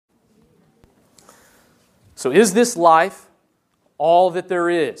So is this life all that there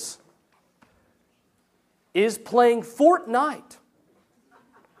is? Is playing Fortnite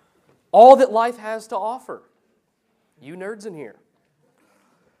all that life has to offer? You nerds in here.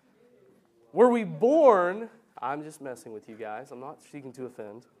 Were we born, I'm just messing with you guys, I'm not seeking to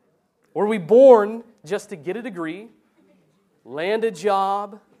offend. Were we born just to get a degree, land a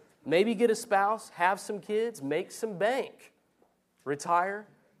job, maybe get a spouse, have some kids, make some bank, retire,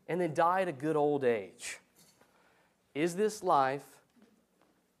 and then die at a good old age? Is this life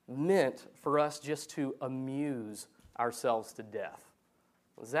meant for us just to amuse ourselves to death?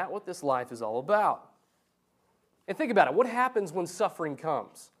 Is that what this life is all about? And think about it. What happens when suffering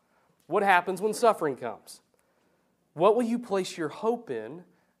comes? What happens when suffering comes? What will you place your hope in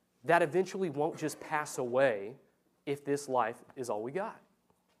that eventually won't just pass away if this life is all we got?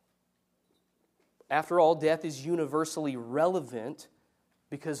 After all, death is universally relevant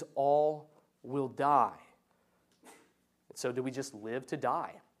because all will die. So do we just live to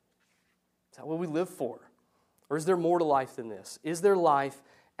die? Is that what we live for? Or is there more to life than this? Is there life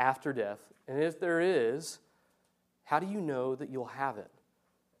after death? And if there is, how do you know that you'll have it?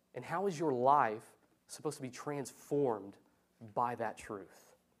 And how is your life supposed to be transformed by that truth?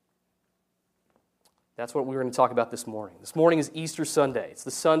 That's what we're going to talk about this morning. This morning is Easter Sunday. It's the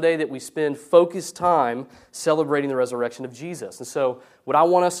Sunday that we spend focused time celebrating the resurrection of Jesus. And so what I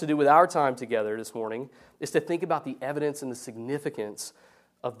want us to do with our time together this morning is to think about the evidence and the significance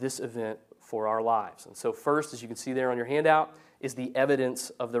of this event for our lives. And so first, as you can see there on your handout, is the evidence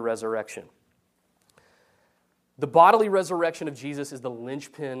of the resurrection. The bodily resurrection of Jesus is the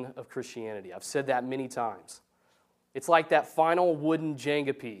linchpin of Christianity. I've said that many times. It's like that final wooden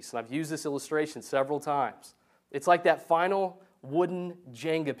Jenga piece, and I've used this illustration several times. It's like that final wooden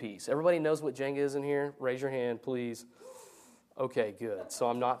Jenga piece. Everybody knows what Jenga is in here? Raise your hand, please. Okay, good. So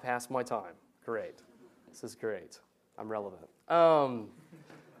I'm not past my time. Great. This is great. I'm relevant.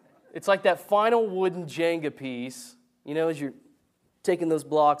 It's like that final wooden Jenga piece, you know, as you're taking those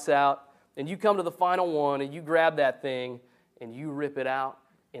blocks out, and you come to the final one, and you grab that thing, and you rip it out,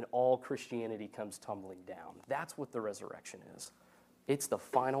 and all Christianity comes tumbling down. That's what the resurrection is. It's the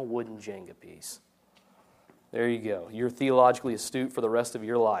final wooden Jenga piece. There you go. You're theologically astute for the rest of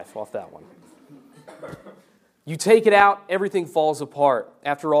your life off that one. You take it out, everything falls apart.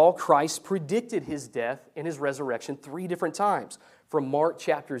 After all, Christ predicted his death and his resurrection 3 different times, from Mark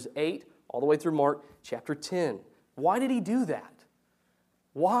chapters 8 all the way through Mark chapter 10. Why did he do that?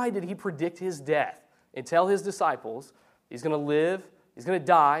 Why did he predict his death and tell his disciples he's going to live, he's going to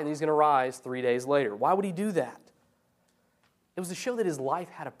die, and he's going to rise 3 days later? Why would he do that? It was to show that his life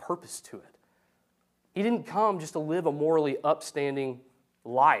had a purpose to it. He didn't come just to live a morally upstanding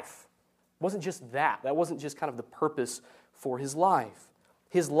life. It wasn't just that. That wasn't just kind of the purpose for his life.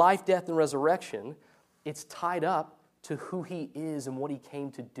 His life, death, and resurrection, it's tied up to who he is and what he came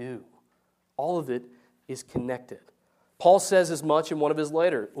to do. All of it is connected. Paul says as much in one of his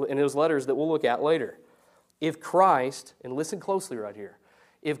letters that we'll look at later. If Christ, and listen closely right here,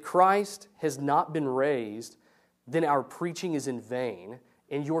 if Christ has not been raised, then our preaching is in vain,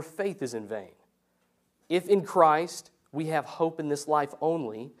 and your faith is in vain. If in Christ we have hope in this life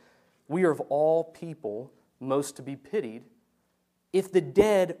only, we are of all people most to be pitied. If the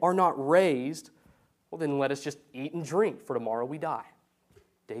dead are not raised, well then let us just eat and drink, for tomorrow we die.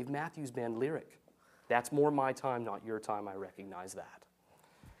 Dave Matthews Band lyric. That's more my time, not your time. I recognize that.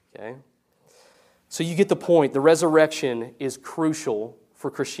 Okay? So you get the point. The resurrection is crucial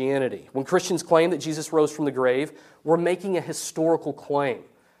for Christianity. When Christians claim that Jesus rose from the grave, we're making a historical claim.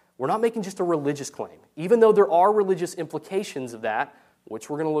 We're not making just a religious claim, even though there are religious implications of that, which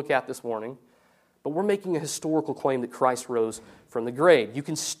we're going to look at this morning, but we're making a historical claim that Christ rose from the grave. You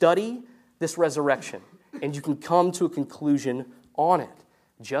can study this resurrection, and you can come to a conclusion on it,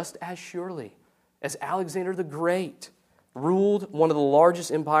 just as surely as Alexander the Great ruled one of the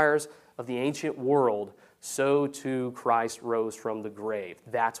largest empires of the ancient world, so too Christ rose from the grave.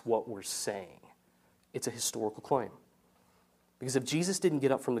 That's what we're saying. It's a historical claim. Because if Jesus didn't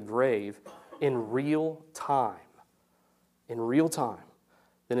get up from the grave in real time,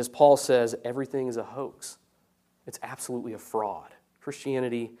 then as Paul says, everything is a hoax. It's absolutely a fraud.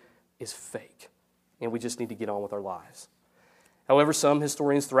 Christianity is fake, and we just need to get on with our lives. However, some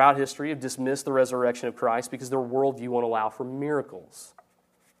historians throughout history have dismissed the resurrection of Christ because their worldview won't allow for miracles.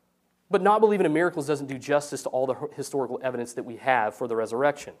 But not believing in miracles doesn't do justice to all the historical evidence that we have for the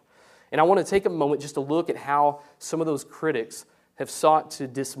resurrection. And I want to take a moment just to look at how some of those critics have sought to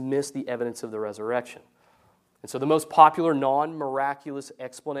dismiss the evidence of the resurrection. And so the most popular non-miraculous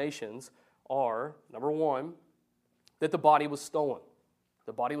explanations are, number one, that the body was stolen.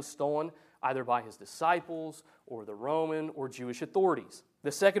 The body was stolen either by his disciples or the Roman or Jewish authorities.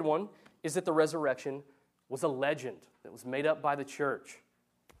 The second one is that the resurrection was a legend that was made up by the church.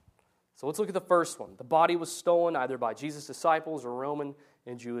 So let's look at the first one. The body was stolen either by Jesus' disciples or Roman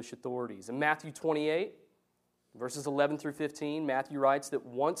and Jewish authorities. In Matthew 28, verses 11 through 15, Matthew writes that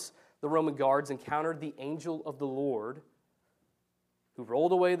once the Roman guards encountered the angel of the Lord, who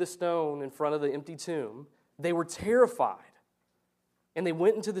rolled away the stone in front of the empty tomb, they were terrified. And they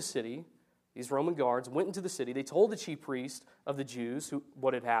went into the city. These Roman guards went into the city. They told the chief priest of the Jews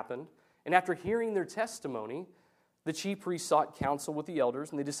what had happened. And after hearing their testimony, the chief priest sought counsel with the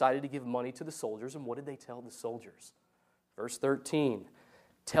elders, and they decided to give money to the soldiers. And what did they tell the soldiers? Verse 13,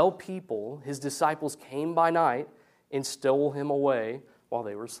 tell people his disciples came by night and stole him away while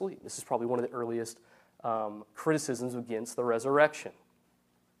they were asleep. This is probably one of the earliest criticisms against the resurrection.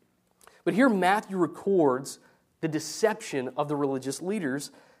 But here Matthew records the deception of the religious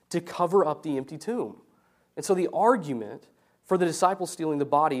leaders to cover up the empty tomb. And so the argument for the disciples stealing the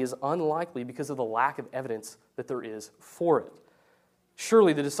body is unlikely because of the lack of evidence that there is for it.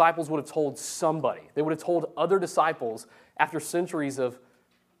 Surely the disciples would have told somebody. They would have told other disciples after centuries of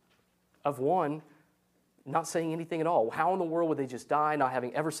one not saying anything at all. How in the world would they just die, not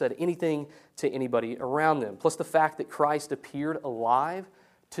having ever said anything to anybody around them? Plus the fact that Christ appeared alive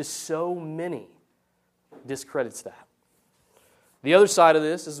to so many discredits that. The other side of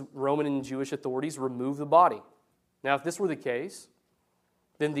this is Roman and Jewish authorities remove the body. Now, if this were the case,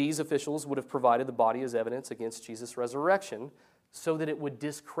 then these officials would have provided the body as evidence against Jesus' resurrection so that it would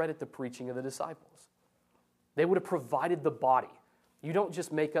discredit the preaching of the disciples. They would have provided the body. You don't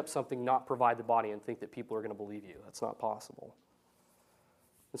just make up something, not provide the body, and think that people are going to believe you. That's not possible.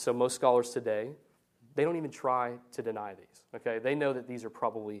 And so most scholars today, they don't even try to deny these. Okay, they know that these are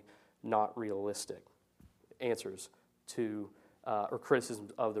probably not realistic answers to or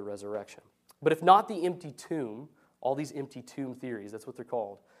criticisms of the resurrection. But if not the empty tomb, all these empty tomb theories, that's what they're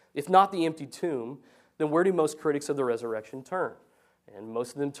called. If not the empty tomb, then where do most critics of the resurrection turn? And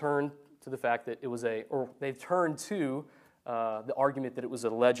most of them turn to the fact that it was they've turned to the argument that it was a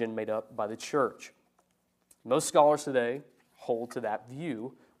legend made up by the church. Most scholars today hold to that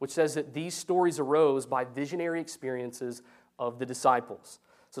view, which says that these stories arose by visionary experiences of the disciples.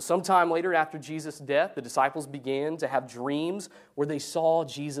 So sometime later after Jesus' death, the disciples began to have dreams where they saw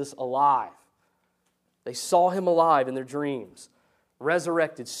Jesus alive. They saw him alive in their dreams,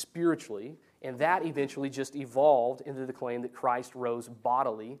 resurrected spiritually, and that eventually just evolved into the claim that Christ rose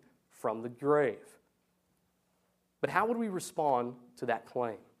bodily from the grave. But how would we respond to that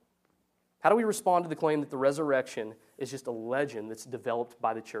claim? How do we respond to the claim that the resurrection is just a legend that's developed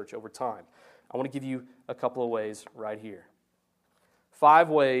by the church over time? I want to give you a couple of ways right here. Five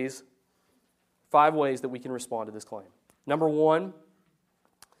ways that we can respond to this claim. Number one,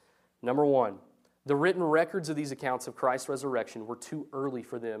 the written records of these accounts of Christ's resurrection were too early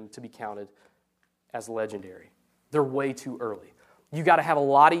for them to be counted as legendary. They're way too early. You got to have a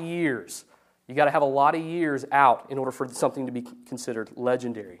lot of years. You got to have a lot of years out in order for something to be considered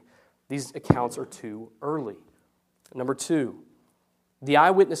legendary. These accounts are too early. Number two, the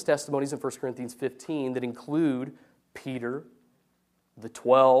eyewitness testimonies in 1 Corinthians 15 that include Peter, the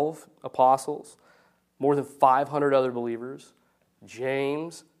 12 apostles, more than 500 other believers,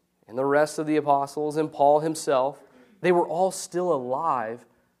 James, and the rest of the apostles, and Paul himself, they were all still alive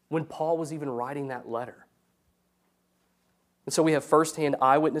when Paul was even writing that letter. And so we have firsthand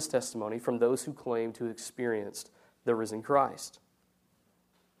eyewitness testimony from those who claim to have experienced the risen Christ.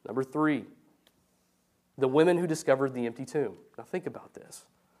 Number three, the women who discovered the empty tomb. Now think about this.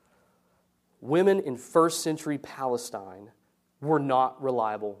 Women in first century Palestine were not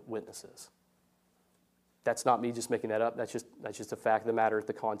reliable witnesses. That's not me just making that up. That's just a fact of the matter,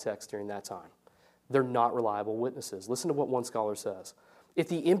 the context during that time. They're not reliable witnesses. Listen to what one scholar says. If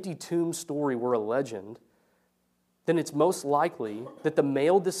the empty tomb story were a legend, then it's most likely that the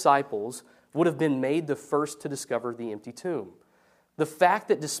male disciples would have been made the first to discover the empty tomb. The fact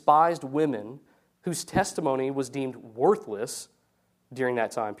that despised women whose testimony was deemed worthless during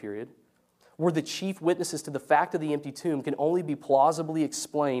that time period were the chief witnesses to the fact of the empty tomb can only be plausibly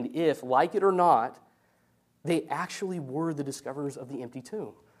explained if, like it or not, they actually were the discoverers of the empty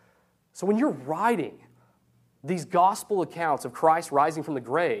tomb. So when you're writing these gospel accounts of Christ rising from the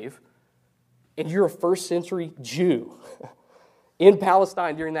grave, and you're a first century Jew in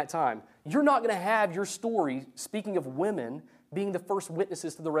Palestine during that time, you're not going to have your story, speaking of women, being the first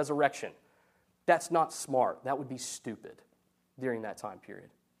witnesses to the resurrection. That's not smart. That would be stupid during that time period.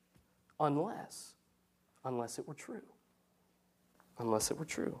 Unless it were true. Unless it were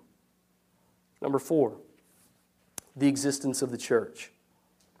true. Number four, the existence of the church.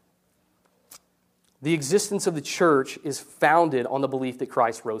 The existence of the church is founded on the belief that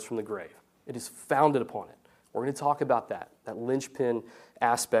Christ rose from the grave. It is founded upon it. We're going to talk about that linchpin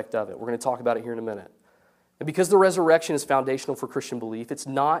aspect of it. We're going to talk about it here in a minute. And because the resurrection is foundational for Christian belief, it's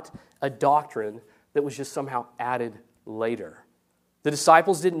not a doctrine that was just somehow added later. The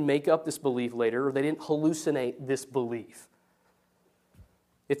disciples didn't make up this belief later, or they didn't hallucinate this belief.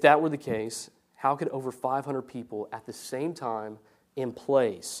 If that were the case, how could over 500 people at the same time in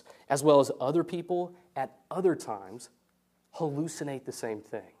place, as well as other people at other times, hallucinate the same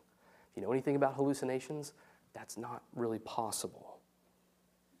thing? If you know anything about hallucinations, that's not really possible.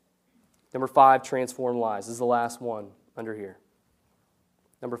 Number 5, transformed lives. This is the last one under here.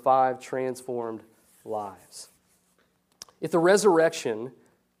 Number 5, transformed lives. If the resurrection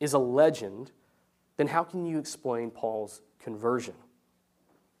is a legend, then how can you explain Paul's conversion,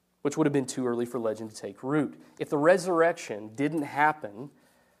 which would have been too early for legend to take root? If the resurrection didn't happen,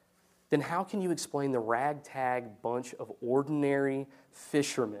 then how can you explain the ragtag bunch of ordinary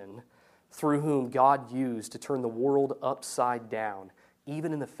fishermen through whom God used to turn the world upside down,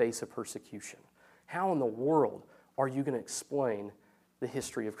 even in the face of persecution? How in the world are you going to explain the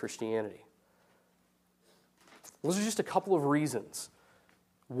history of Christianity? Those are just a couple of reasons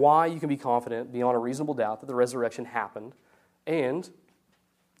why you can be confident beyond a reasonable doubt that the resurrection happened, and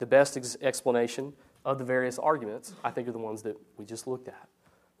the best explanation of the various arguments, I think, are the ones that we just looked at.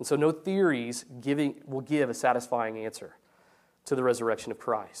 And so no theories will give a satisfying answer to the resurrection of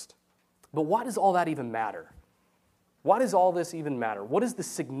Christ. But why does all that even matter? Why does all this even matter? What is the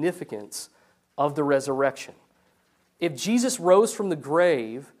significance of the resurrection? If Jesus rose from the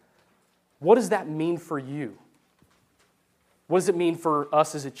grave, what does that mean for you? What does it mean for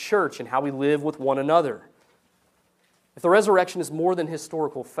us as a church and how we live with one another? If the resurrection is more than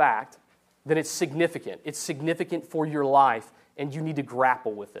historical fact, then it's significant. It's significant for your life, and you need to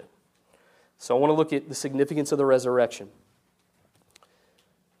grapple with it. So I want to look at the significance of the resurrection.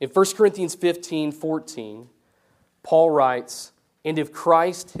 In 1 Corinthians 15:14, Paul writes, "And if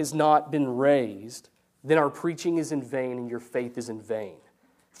Christ has not been raised, then our preaching is in vain and your faith is in vain."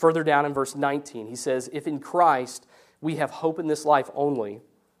 Further down in verse 19, he says, "If in Christ we have hope in this life only,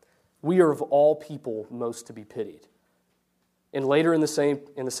 we are of all people most to be pitied." And later in the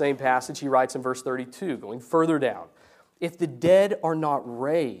same passage, he writes in verse 32, going further down, "If the dead are not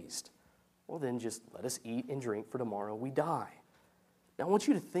raised, well then just let us eat and drink, for tomorrow we die." Now I want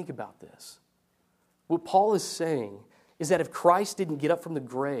you to think about this. What Paul is saying is that if Christ didn't get up from the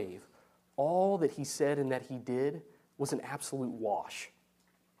grave, all that he said and that he did was an absolute wash.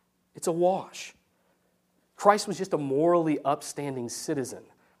 It's a wash. Christ was just a morally upstanding citizen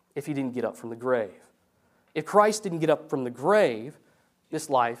if he didn't get up from the grave. If Christ didn't get up from the grave, this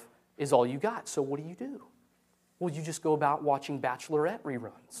life is all you got. So what do? Well, you just go about watching Bachelorette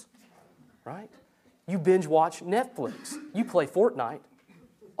reruns, right? You binge watch Netflix. You play Fortnite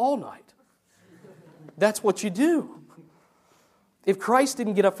all night. That's what you do. If Christ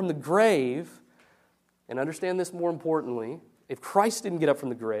didn't get up from the grave, and understand this more importantly, if Christ didn't get up from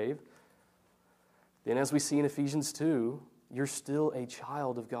the grave, then as we see in Ephesians 2, you're still a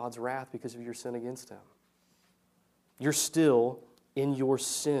child of God's wrath because of your sin against Him. You're still in your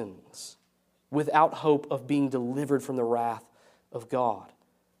sins without hope of being delivered from the wrath of God.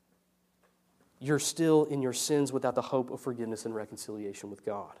 You're still in your sins without the hope of forgiveness and reconciliation with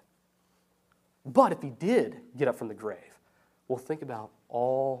God. But if He did get up from the grave, well, think about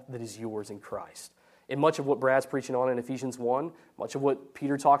all that is yours in Christ. And much of what Brad's preaching on in Ephesians 1, much of what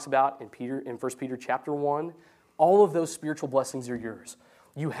Peter talks about in 1 Peter chapter 1, all of those spiritual blessings are yours.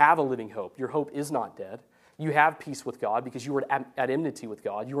 You have a living hope. Your hope is not dead. You have peace with God because you were at enmity with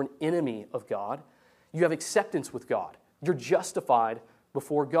God. You were an enemy of God. You have acceptance with God. You're justified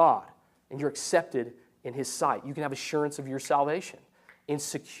before God, and you're accepted in His sight. You can have assurance of your salvation and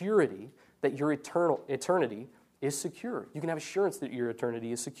security that your eternity is secure. You can have assurance that your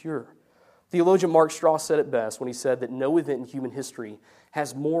eternity is secure. Theologian Mark Strauss said it best when he said that no event in human history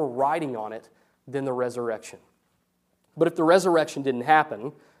has more writing on it than the resurrection. But if the resurrection didn't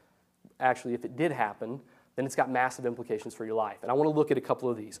happen, actually if it did happen, then it's got massive implications for your life. And I want to look at a couple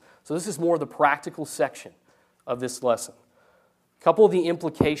of these. So this is more of the practical section of this lesson. A couple of the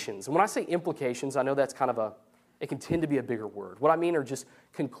implications. And when I say implications, I know that's it can tend to be a bigger word. What I mean are just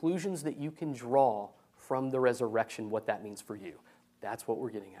conclusions that you can draw from the resurrection, what that means for you. That's what we're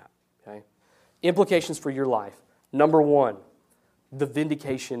getting at, okay? Implications for your life. Number 1, the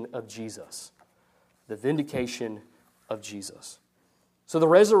vindication of Jesus. The vindication of Jesus. So the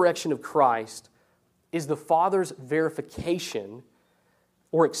resurrection of Christ is the Father's verification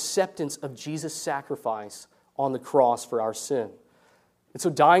or acceptance of Jesus' sacrifice on the cross for our sin. And so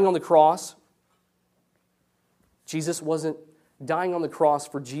dying on the cross Jesus wasn't dying on the cross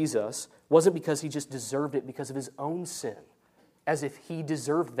for Jesus, wasn't because he just deserved it because of his own sin, as if he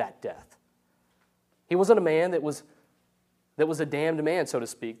deserved that death. He wasn't a man that was a damned man, so to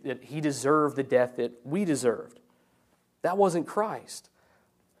speak, that he deserved the death that we deserved. That wasn't Christ.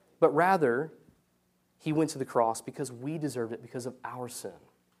 But rather, he went to the cross because we deserved it because of our sin.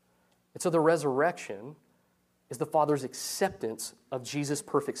 And so the resurrection is the Father's acceptance of Jesus'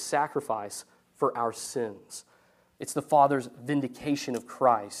 perfect sacrifice for our sins. It's the Father's vindication of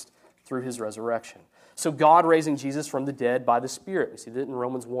Christ through his resurrection. So God raising Jesus from the dead by the Spirit. We see that in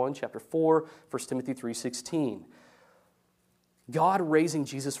Romans 1, chapter 4, 1 Timothy 3:16. God raising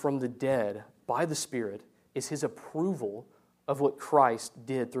Jesus from the dead by the Spirit is his approval of what Christ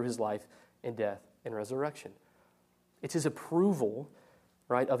did through his life and death and resurrection. It's his approval,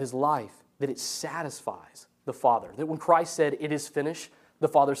 right, of his life, that it satisfies the Father. That when Christ said, "It is finished," the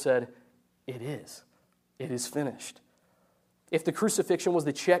Father said, "It is. It is finished." If the crucifixion was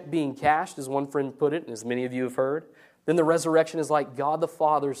the check being cashed, as one friend put it, and as many of you have heard, then the resurrection is like God the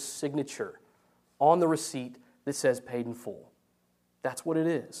Father's signature on the receipt that says paid in full. That's what it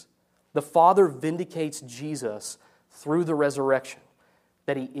is. The Father vindicates Jesus through the resurrection,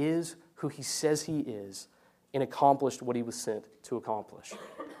 that he is who he says he is and accomplished what he was sent to accomplish.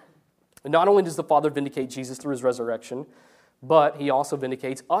 And not only does the Father vindicate Jesus through his resurrection, but he also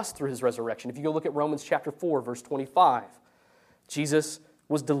vindicates us through his resurrection. If you go look at Romans chapter 4, verse 25, Jesus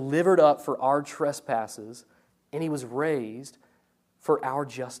was delivered up for our trespasses, and he was raised for our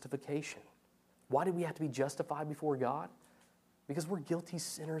justification. Why did we have to be justified before God? Because we're guilty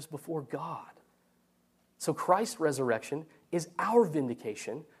sinners before God. So Christ's resurrection is our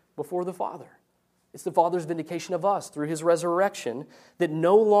vindication before the Father. It's the Father's vindication of us through his resurrection, that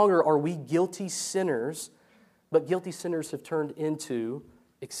no longer are we guilty sinners, but guilty sinners have turned into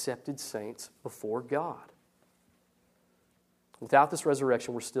accepted saints before God. Without this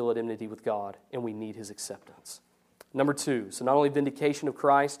resurrection, we're still at enmity with God, and we need his acceptance. Number two, so not only vindication of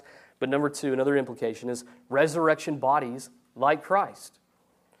Christ, but number two, another implication is resurrection bodies like Christ.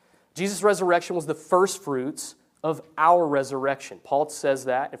 Jesus' resurrection was the first fruits of our resurrection. Paul says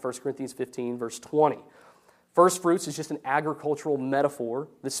that in 1 Corinthians 15, verse 20. First fruits is just an agricultural metaphor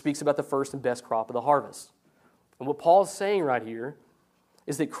that speaks about the first and best crop of the harvest. And what Paul is saying right here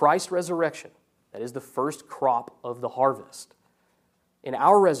is that Christ's resurrection, that is the first crop of the harvest. In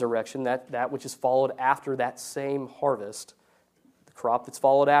our resurrection, that which is followed after that same harvest, the crop that's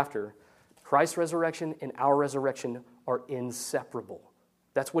followed after, Christ's resurrection and our resurrection are inseparable.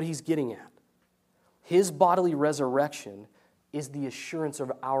 That's what he's getting at. His bodily resurrection is the assurance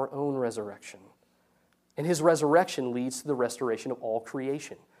of our own resurrection. And his resurrection leads to the restoration of all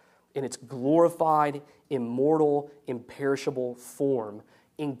creation in its glorified, immortal, imperishable form,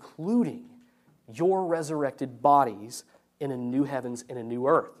 including your resurrected bodies in a new heavens and a new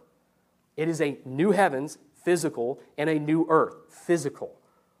earth. It is a new heavens, physical, and a new earth, physical.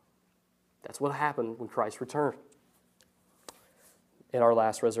 That's what happened when Christ returned in our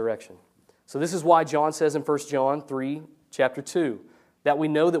last resurrection. So this is why John says in 1 John 3, chapter 2, that we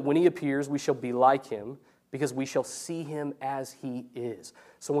know that when he appears, we shall be like him, because we shall see him as he is.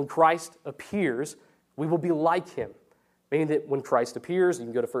 So when Christ appears, we will be like him. Meaning that when Christ appears, you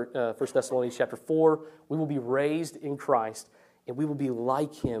can go to 1 Thessalonians chapter 4, we will be raised in Christ, and we will be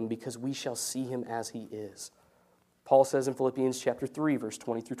like him because we shall see him as he is. Paul says in Philippians chapter 3, verse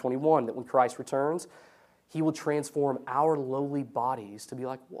 20 through 21, that when Christ returns, he will transform our lowly bodies to be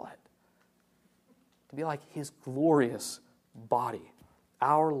like what? To be like his glorious body.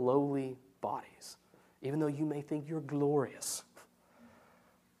 Our lowly bodies. Even though you may think you're glorious.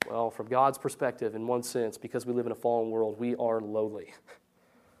 Well, from God's perspective, in one sense, because we live in a fallen world, we are lowly.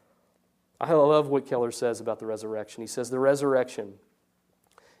 I love what Keller says about the resurrection. He says the resurrection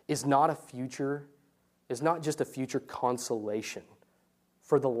is not just a future consolation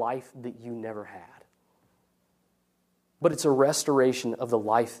for the life that you never had, but it's a restoration of the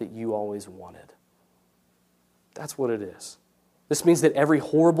life that you always wanted. That's what it is. This means that every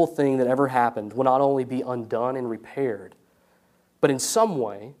horrible thing that ever happened will not only be undone and repaired, but in some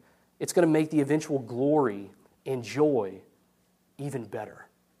way, it's going to make the eventual glory and joy even better.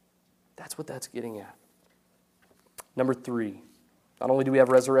 That's what that's getting at. Number 3, not only do we have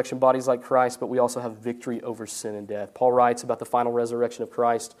resurrection bodies like Christ, but we also have victory over sin and death. Paul writes about the final resurrection of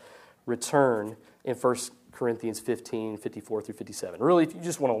Christ's return in 1 Corinthians 15, 54 through 57. Really, if you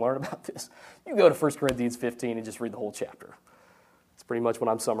just want to learn about this, you go to 1 Corinthians 15 and just read the whole chapter. It's pretty much what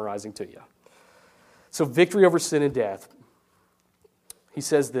I'm summarizing to you. So victory over sin and death. He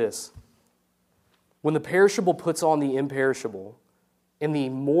says this, when the perishable puts on the imperishable, and the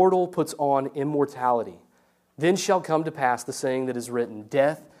immortal puts on immortality, Then shall come to pass the saying that is written,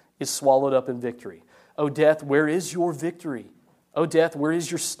 death is swallowed up in victory. O death, where is your victory? O death, where is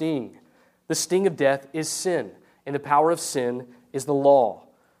your sting? The sting of death is sin, and the power of sin is the law.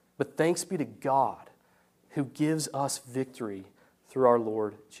 But thanks be to God who gives us victory through our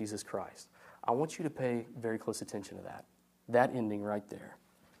Lord Jesus Christ. I want you to pay very close attention to that ending right there.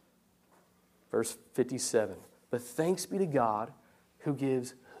 Verse 57. But thanks be to God who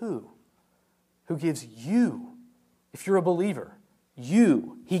gives who? Who gives you, if you're a believer,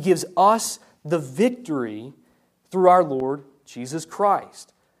 you. He gives us the victory through our Lord Jesus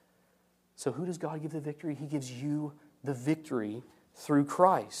Christ. So who does God give the victory? He gives you the victory through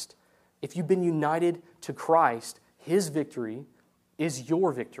Christ. If you've been united to Christ, His victory is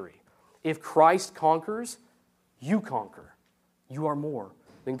your victory. If Christ conquers, you conquer. You are more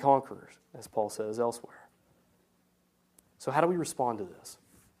than conquerors, as Paul says elsewhere. So how do we respond to this?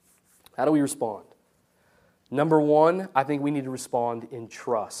 How do we respond? Number one, I think we need to respond in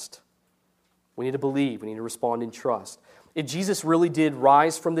trust. We need to believe. We need to respond in trust. If Jesus really did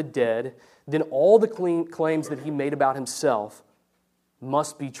rise from the dead, then all the claims that He made about Himself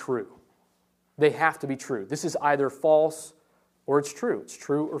must be true. They have to be true. This is either false or it's true. It's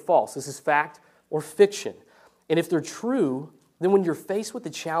true or false. This is fact or fiction. And if they're true, then when you're faced with the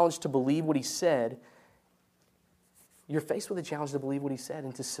challenge to believe what He said, you're faced with the challenge to believe what He said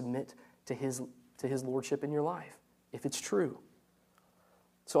and to submit to His lordship in your life, if it's true.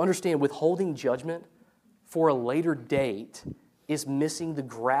 So understand, withholding judgment for a later date is missing the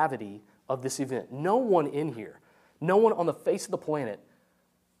gravity of this event. No one in here, no one on the face of the planet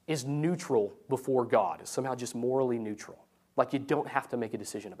is neutral before God, is somehow just morally neutral. Like you don't have to make a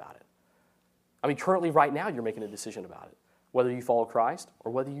decision about it. I mean, currently right now you're making a decision about it, whether you follow Christ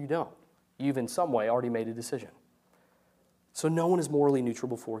or whether you don't. You've in some way already made a decision. So no one is morally neutral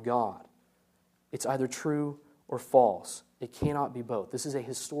before God. It's either true or false. It cannot be both. This is a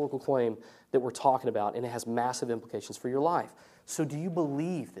historical claim that we're talking about, and it has massive implications for your life. So do you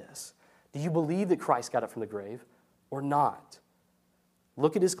believe this? Do you believe that Christ got up from the grave or not?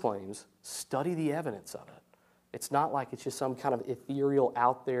 Look at His claims. Study the evidence of it. It's not like it's just some kind of ethereal,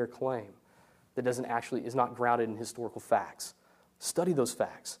 out there claim that is not grounded in historical facts. Study those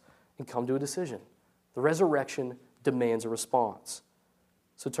facts and come to a decision. The resurrection demands a response.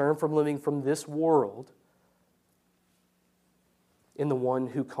 So turn from living from this world in the one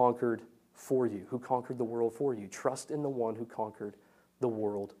who conquered for you, who conquered the world for you. Trust in the one who conquered the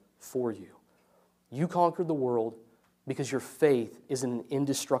world for you. You conquered the world because your faith is in an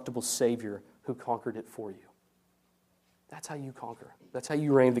indestructible Savior who conquered it for you. That's how you conquer. That's how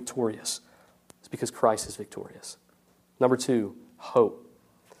you reign victorious. It's because Christ is victorious. Number two, hope.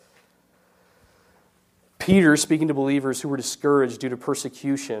 Peter, speaking to believers who were discouraged due to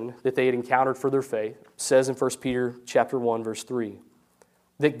persecution that they had encountered for their faith, says in 1 Peter chapter 1, verse 3,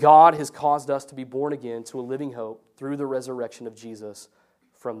 that God has caused us to be born again to a living hope through the resurrection of Jesus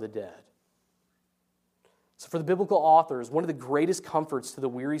from the dead. So for the biblical authors, one of the greatest comforts to the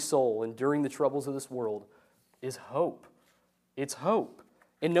weary soul enduring the troubles of this world is hope. It's hope.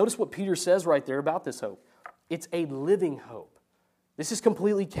 And notice what Peter says right there about this hope. It's a living hope. This is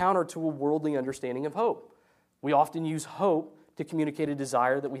completely counter to a worldly understanding of hope. We often use hope to communicate a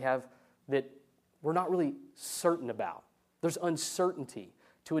desire that we have that we're not really certain about. There's uncertainty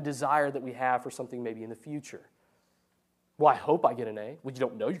to a desire that we have for something maybe in the future. Well, I hope I get an A. Well, you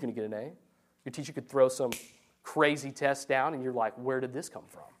don't know you're going to get an A. Your teacher could throw some crazy test down and you're like, where did this come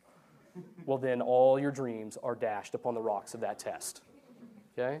from? Well, then all your dreams are dashed upon the rocks of that test.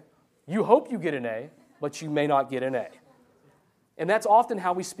 Okay? You hope you get an A, but you may not get an A. And that's often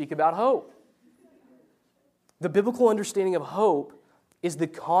how we speak about hope. The biblical understanding of hope is the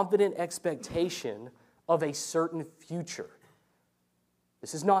confident expectation of a certain future.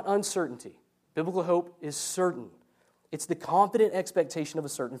 This is not uncertainty. Biblical hope is certain. It's the confident expectation of a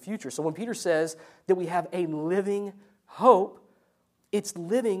certain future. So when Peter says that we have a living hope, it's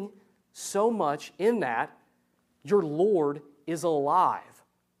living so much in that your Lord is alive.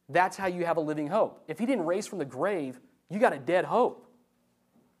 That's how you have a living hope. If He didn't raise from the grave, you got a dead hope.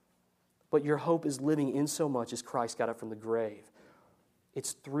 But your hope is living in so much as Christ got up from the grave.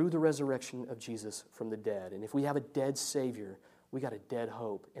 It's through the resurrection of Jesus from the dead. And if we have a dead Savior, we got a dead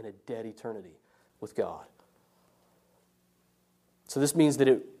hope and a dead eternity with God. So this means that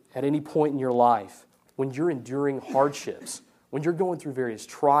at any point in your life, when you're enduring hardships, when you're going through various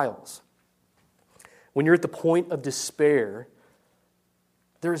trials, when you're at the point of despair,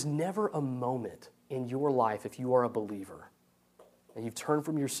 there is never a moment in your life, if you are a believer, and you've turned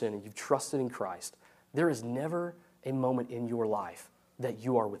from your sin and you've trusted in Christ, there is never a moment in your life that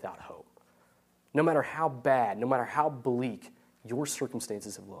you are without hope. no matter how bad, no matter how bleak your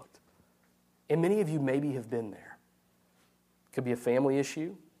circumstances have looked. And many of you maybe have been there. It could be a family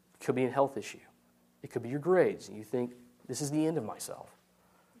issue. It could be a health issue. It could be your grades, and you think, this is the end of myself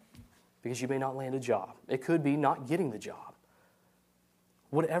because you may not land a job. It could be not getting the job.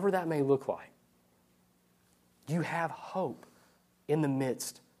 Whatever that may look like, you have hope in the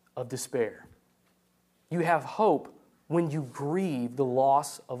midst of despair. You have hope when you grieve the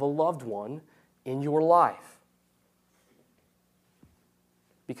loss of a loved one in your life.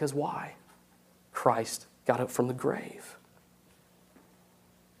 Because why? Christ got up from the grave.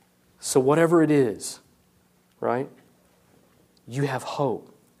 So whatever it is, right, you have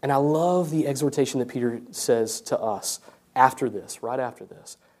hope. And I love the exhortation that Peter says to us after this, right after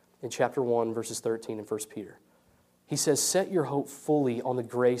this, in chapter 1, verses 13 in 1 Peter. He says, set your hope fully on the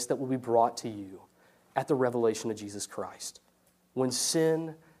grace that will be brought to you at the revelation of Jesus Christ. When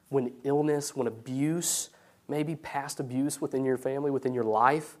sin, when illness, when abuse, maybe past abuse within your family, within your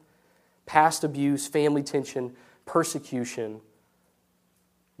life, past abuse, family tension, persecution,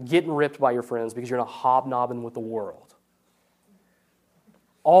 getting ripped by your friends because you're not hobnobbing with the world.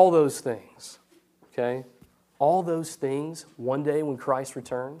 All those things, okay? All those things, one day when Christ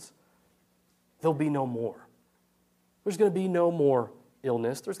returns, there'll be no more. There's going to be no more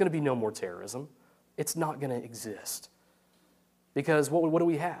illness. There's going to be no more terrorism. It's not going to exist. Because what do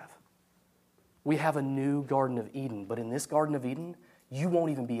we have? We have a new Garden of Eden. But in this Garden of Eden, you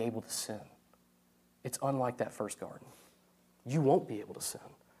won't even be able to sin. It's unlike that first garden. You won't be able to sin.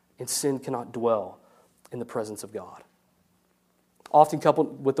 And sin cannot dwell in the presence of God. Often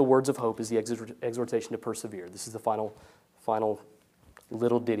coupled with the words of hope is the exhortation to persevere. This is the final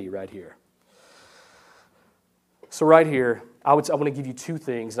little ditty right here. So right here, I want to give you two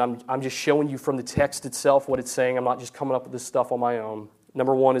things. I'm just showing you from the text itself what it's saying. I'm not just coming up with this stuff on my own.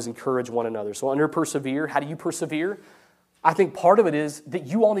 Number one is encourage one another. So under persevere, how do you persevere? I think part of it is that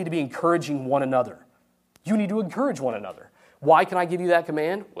you all need to be encouraging one another. You need to encourage one another. Why can I give you that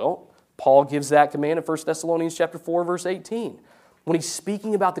command? Well, Paul gives that command in 1 Thessalonians chapter 4, verse 18. When he's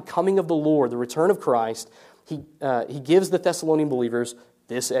speaking about the coming of the Lord, the return of Christ, he gives the Thessalonian believers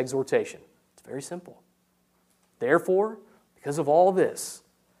this exhortation. It's very simple. Therefore, because of all this,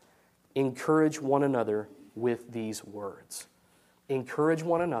 encourage one another with these words. Encourage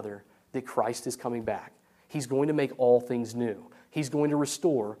one another that Christ is coming back. He's going to make all things new. He's going to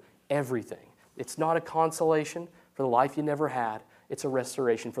restore everything. It's not a consolation for the life you never had. It's a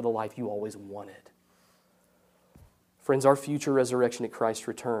restoration for the life you always wanted. Friends, our future resurrection at Christ's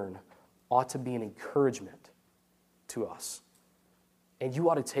return ought to be an encouragement to us. And you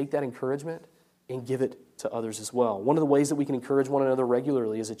ought to take that encouragement and give it to others as well. One of the ways that we can encourage one another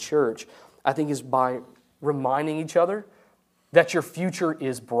regularly as a church, I think, is by reminding each other that your future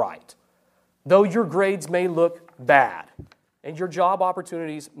is bright. Though your grades may look bad and your job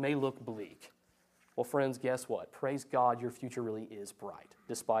opportunities may look bleak. Well, friends, guess what? Praise God, your future really is bright,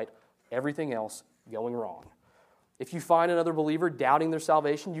 despite everything else going wrong. If you find another believer doubting their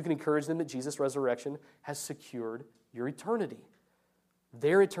salvation, you can encourage them that Jesus' resurrection has secured your eternity.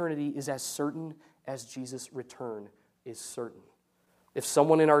 Their eternity is as certain as Jesus' return is certain. If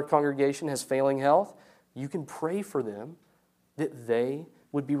someone in our congregation has failing health, you can pray for them that they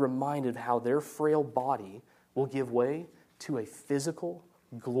would be reminded of how their frail body will give way to a physical,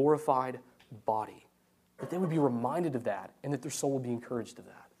 glorified body. That they would be reminded of that and that their soul will be encouraged of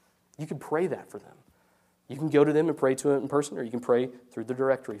that. You can pray that for them. You can go to them and pray to them in person, or you can pray through the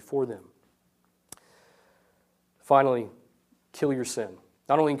directory for them. Finally, kill your sin.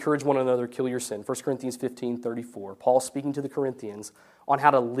 Not only encourage one another, kill your sin. 1 Corinthians 15:34. Paul speaking to the Corinthians on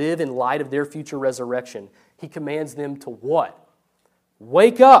how to live in light of their future resurrection. He commands them to what?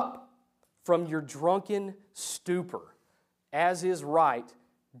 Wake up from your drunken stupor. As is right,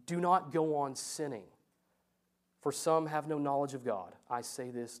 do not go on sinning. For some have no knowledge of God. I say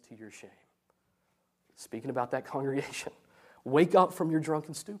this to your shame. Speaking about that congregation, wake up from your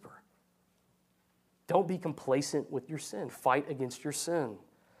drunken stupor. Don't be complacent with your sin. Fight against your sin.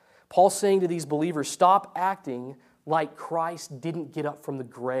 Paul's saying to these believers, stop acting like Christ didn't get up from the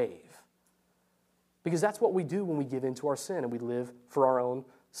grave. Because that's what we do when we give in to our sin and we live for our own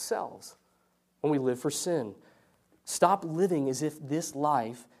selves. When we live for sin. Stop living as if this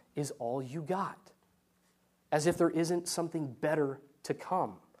life is all you got. As if there isn't something better to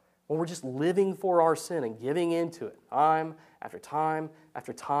come. When we're just living for our sin and giving into it time after time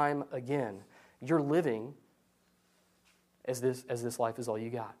after time again, you're living as this life is all you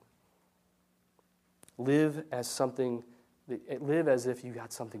got. Live as if you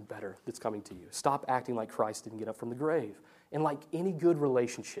got something better that's coming to you. Stop acting like Christ didn't get up from the grave. And like any good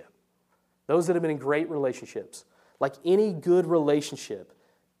relationship, those that have been in great relationships, like any good relationship,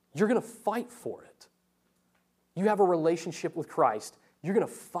 you're going to fight for it. You have a relationship with Christ, you're going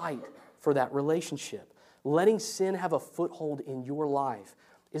to fight for that relationship. Letting sin have a foothold in your life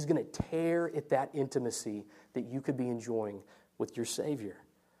is going to tear at that intimacy that you could be enjoying with your Savior.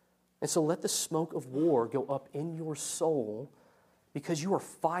 And so let the smoke of war go up in your soul because you are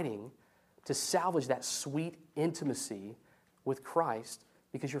fighting to salvage that sweet intimacy with Christ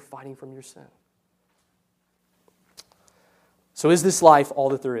because you're fighting from your sin. So is this life all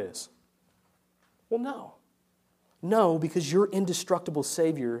that there is? Well, no. No, because your indestructible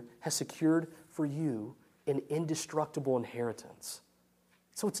Savior has secured for you an indestructible inheritance.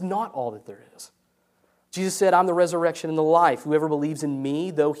 So it's not all that there is. Jesus said, I'm the resurrection and the life. Whoever believes in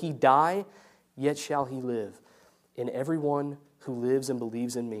me, though he die, yet shall he live. And everyone who lives and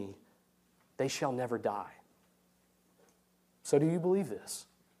believes in me, they shall never die. So do you believe this?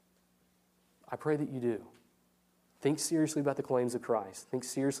 I pray that you do. Think seriously about the claims of Christ. Think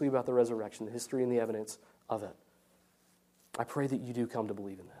seriously about the resurrection, the history and the evidence of it. I pray that you do come to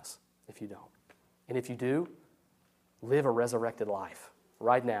believe in this, if you don't. And if you do, live a resurrected life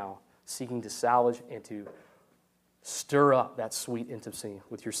right now, seeking to salvage and to stir up that sweet intimacy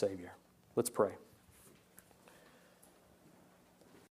with your Savior. Let's pray.